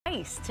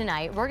price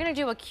tonight. We're going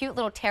to do a cute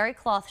little terry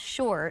cloth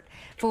short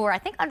for, I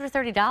think, under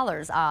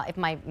 $30, if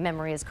my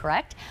memory is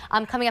correct.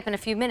 Coming up in a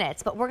few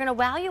minutes, but we're going to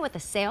wow you with a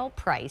sale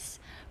price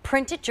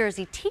printed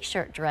jersey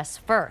t-shirt dress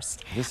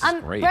first. This is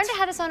great. Brenda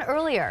had us on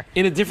earlier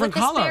in a different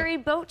with color. This fairy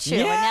boat shoe,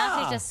 and now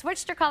she's just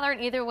switched her color,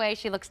 and either way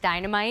she looks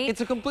dynamite.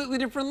 It's a completely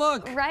different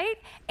look, right?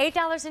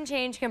 $8 and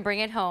change can bring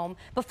it home.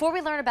 Before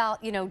we learn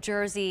about, you know,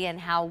 jersey and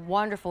how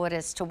wonderful it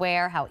is to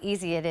wear, how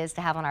easy it is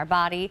to have on our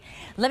body,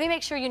 let me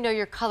make sure you know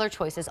your color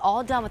choices,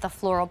 all done with a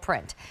floral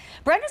print.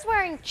 Brenda's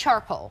wearing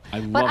charcoal,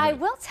 but I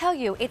will tell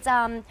you, it's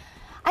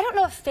I don't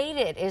know if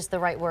faded is the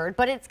right word,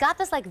 but it's got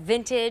this like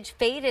vintage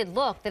faded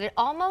look that it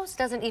almost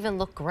doesn't even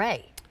look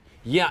gray.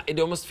 Yeah, it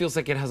almost feels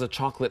like it has a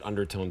chocolate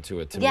undertone to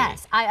it to me.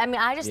 Yes, I mean,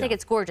 I just think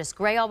it's gorgeous.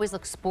 Gray always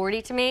looks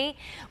sporty to me,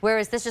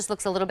 whereas this just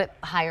looks a little bit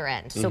higher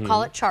end. So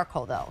call it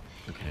charcoal though.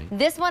 Okay.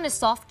 This one is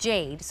soft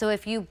jade, so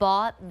if you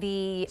bought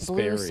the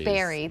blue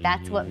Sperry,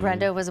 that's what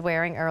Brenda was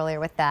wearing earlier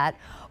with that.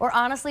 Or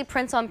honestly,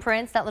 prints on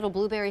prints, that little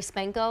blueberry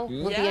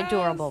Spanko would be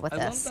adorable with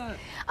this. Love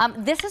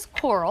that. This is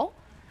coral.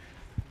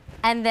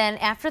 And then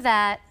after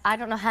that, I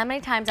don't know how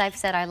many times I've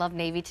said I love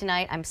navy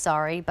tonight. I'm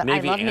sorry, but I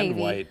love navy.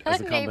 White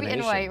as a navy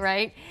and white,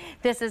 right?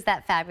 This is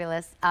that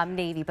fabulous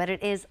navy, but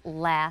it is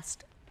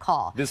last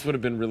call. This would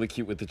have been really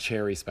cute with the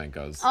cherry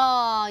Spankos.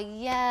 Oh,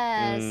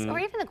 yes. Or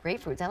even the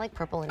grapefruits. I like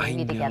purple and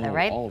navy together,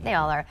 right? They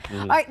all are.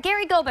 All right,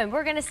 Gary Gobin,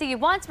 we're going to see you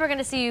once. We're going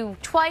to see you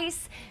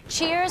twice.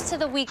 Cheers to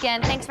the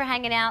weekend. Thanks for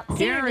hanging out.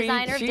 Senior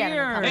designer,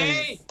 Denim Co.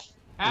 Hey!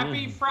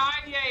 Happy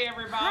Friday,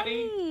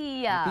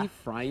 everybody. Hi. Happy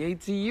Friday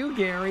to you,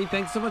 Gary.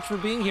 Thanks so much for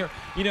being here.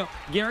 You know,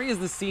 Gary is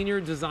the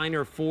senior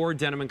designer for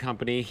Denim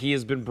Company. He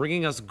has been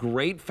bringing us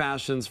great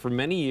fashions for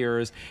many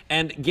years.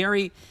 And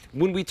Gary,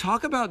 when we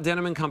talk about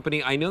Denim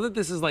Company, I know that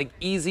this is like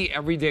easy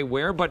everyday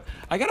wear, but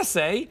I gotta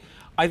say,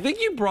 I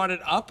think you brought it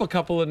up a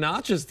couple of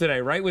notches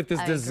today, right? With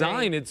this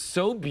design, it's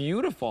so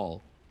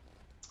beautiful.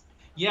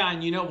 Yeah,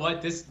 and you know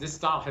what? This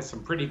style has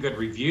some pretty good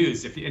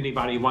reviews if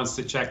anybody wants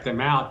to check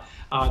them out.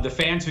 The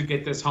fans who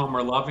get this home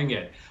are loving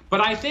it. But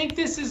I think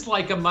this is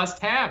like a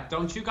must-have,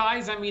 don't you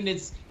guys? I mean,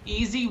 it's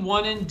easy,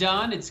 one and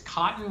done. It's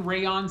cotton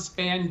rayon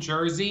span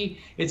jersey.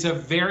 It's a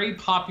very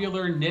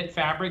popular knit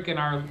fabric in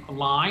our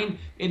line.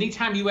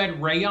 Anytime you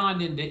add rayon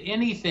into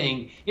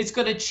anything, it's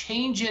going to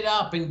change it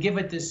up and give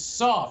it this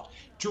soft,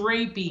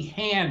 drapey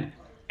hand.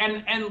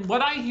 And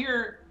what I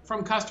hear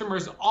from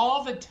customers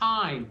all the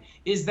time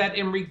is that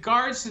in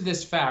regards to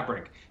this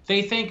fabric,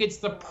 they think it's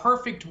the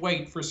perfect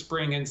weight for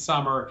spring and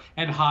summer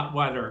and hot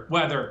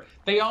weather.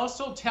 They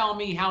also tell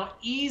me how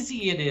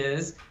easy it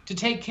is to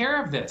take care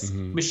of this.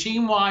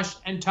 Machine wash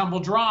and tumble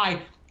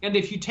dry. And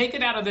if you take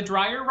it out of the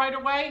dryer right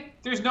away,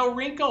 there's no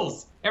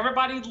wrinkles.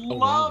 Everybody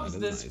loves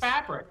this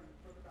fabric.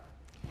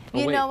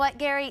 You know what,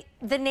 Gary?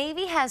 The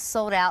navy has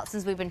sold out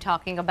since we've been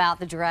talking about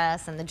the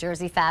dress and the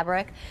jersey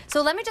fabric.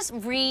 So let me just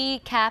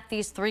recap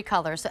these three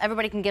colors so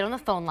everybody can get on the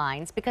phone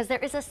lines, because there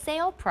is a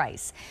sale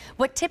price.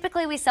 What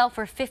typically we sell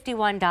for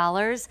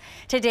 $51,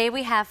 today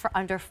we have for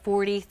under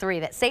 $43.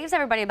 That saves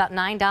everybody about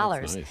 $9.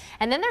 That's nice.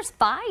 And then there's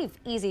 5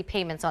 easy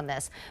payments on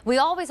this. We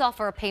always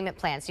offer a payment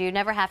plan, so you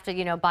never have to,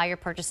 you know, buy your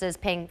purchases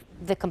paying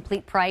the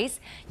complete price.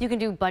 You can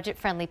do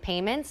budget-friendly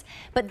payments.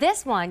 But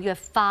this one, you have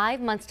 5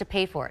 months to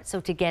pay for it.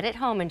 So to get it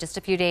home in just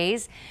a few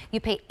days, you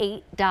pay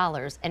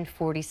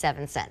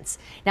 $8.47.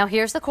 Now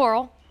here's the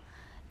coral.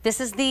 This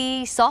is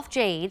the soft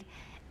jade.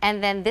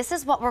 And then this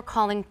is what we're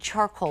calling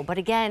charcoal. But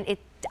again,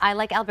 I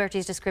like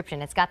Alberti's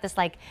description. It's got this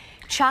like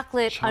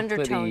chocolate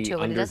undertone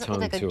to it. It doesn't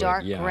look like a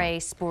dark gray,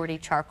 sporty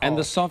charcoal. And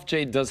the soft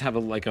jade does have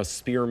like a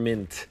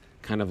spearmint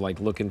kind of like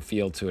look and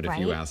feel to it, if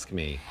you ask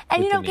me.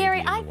 And you know,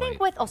 Gary, I think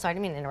with, oh, sorry, I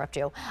didn't mean to interrupt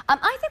you.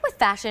 I think with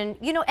fashion,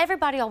 you know,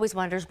 everybody always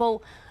wonders,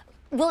 well,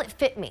 will it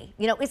fit me?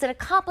 You know, is it a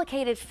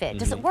complicated fit?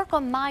 Does it work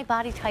on my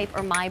body type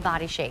or my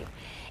body shape?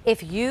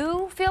 If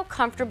you feel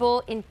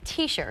comfortable in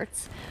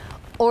t-shirts,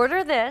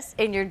 order this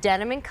in your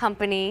Denim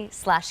Company /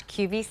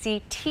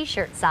 QVC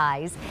t-shirt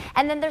size,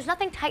 and then there's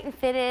nothing tight and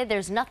fitted,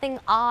 there's nothing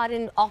odd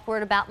and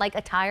awkward about like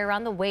a tie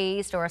around the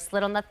waist or a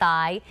slit on the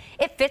thigh.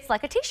 It fits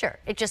like a t-shirt.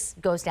 It just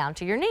goes down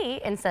to your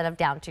knee instead of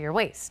down to your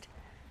waist.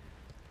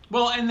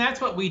 Well, and that's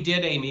what we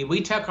did, Amy.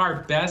 We took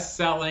our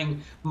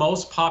best-selling,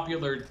 most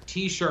popular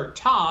t-shirt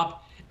top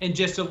and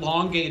just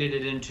elongated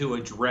it into a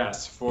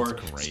dress for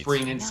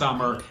spring and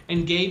summer,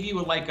 and gave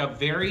you like a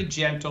very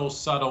gentle,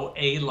 subtle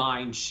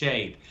A-line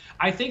shape.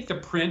 I think the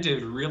print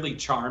is really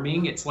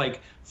charming. It's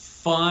like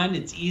fun,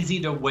 it's easy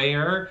to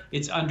wear,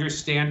 it's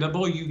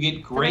understandable. You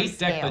get great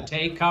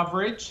décolleté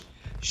coverage,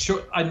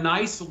 a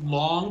nice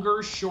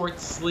longer short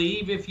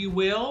sleeve, if you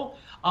will.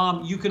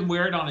 You can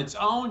wear it on its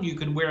own, you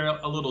can wear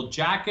a little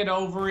jacket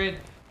over it,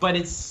 but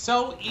it's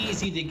so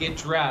easy to get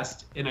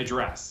dressed in a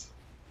dress.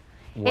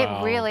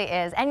 Wow. It really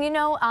is. And you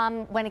know,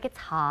 when it gets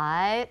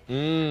hot,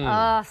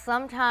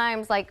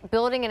 sometimes like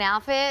building an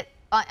outfit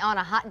on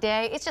a hot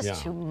day, it's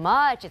just too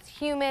much. It's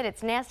humid,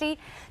 it's nasty.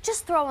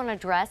 Just throw on a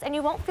dress and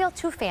you won't feel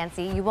too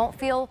fancy. You won't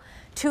feel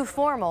too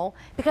formal,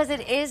 because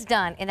it is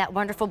done in that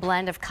wonderful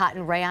blend of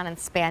cotton, rayon, and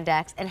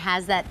spandex, and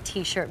has that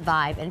t-shirt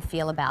vibe and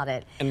feel about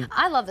it. And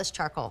I love this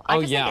charcoal. I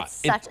just think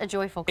it's such a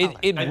joyful color.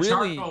 The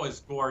charcoal is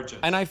gorgeous.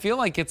 And I feel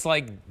like it's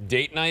like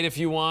date night if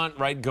you want,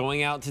 right?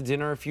 Going out to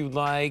dinner if you'd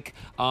like.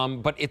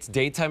 But it's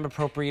daytime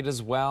appropriate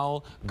as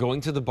well.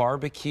 Going to the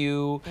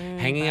barbecue,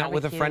 hanging out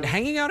with a friend,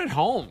 hanging out at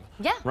home.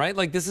 Yeah. Right?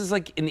 Like this is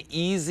like an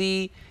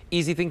easy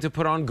thing to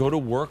put on. Go to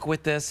work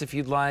with this if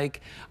you'd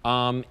like.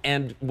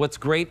 And what's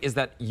great is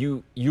that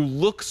you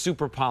look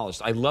super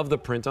polished. I love the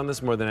print on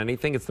this more than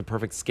anything. It's the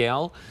perfect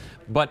scale.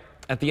 But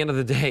at the end of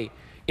the day,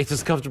 it's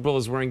as comfortable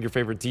as wearing your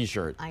favorite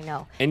t-shirt. I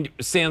know. And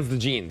sans the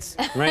jeans,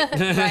 right?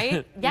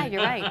 Right? Yeah,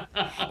 you're right.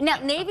 Now,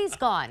 navy's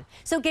gone.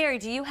 So, Gary,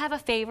 do you have a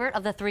favorite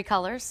of the 3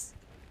 colors?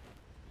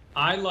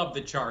 I love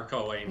the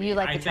charcoal, Amy. You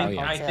like the charcoal,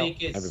 I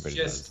think it's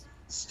just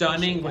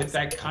stunning with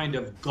that kind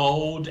of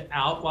gold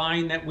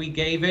outline that we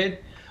gave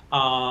it.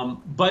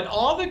 But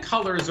all the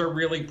colors are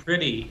really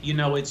pretty. You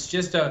know, it's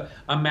just a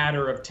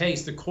matter of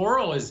taste. The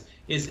coral is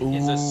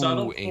a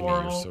subtle Amy,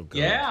 coral. you're so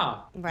good.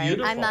 Right.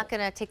 Beautiful. I'm not going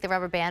to take the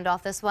rubber band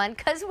off this one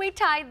because we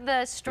tied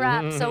the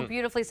strap so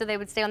beautifully so they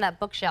would stay on that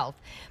bookshelf.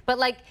 But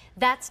like,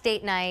 that's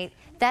date night.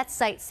 That's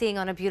sightseeing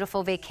on a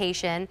beautiful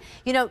vacation.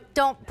 You know,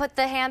 don't put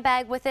the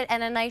handbag with it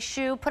and a nice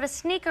shoe. Put a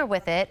sneaker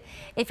with it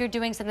if you're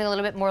doing something a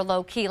little bit more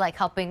low key, like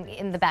helping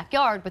in the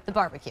backyard with the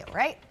barbecue,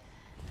 right?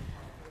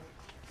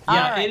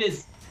 Yeah, it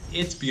is.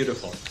 It's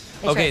beautiful.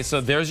 Okay,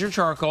 so there's your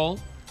charcoal.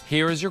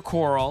 Here is your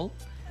coral.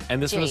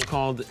 And this one is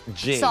called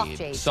Jade. Soft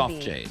jade. Soft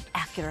jade.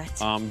 Accurate.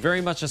 Very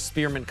much a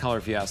spearmint color,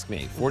 if you ask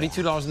me.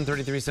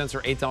 $42.33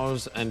 or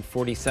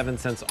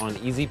 $8.47 on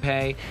Easy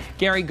Pay.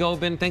 Gary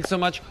Gobin, thanks so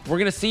much. We're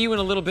going to see you in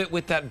a little bit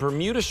with that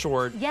Bermuda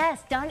short.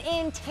 Yes, done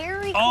in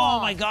terry cloth.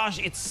 Oh my gosh,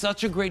 it's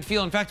such a great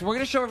feel. In fact, we're going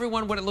to show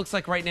everyone what it looks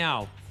like right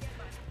now.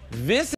 This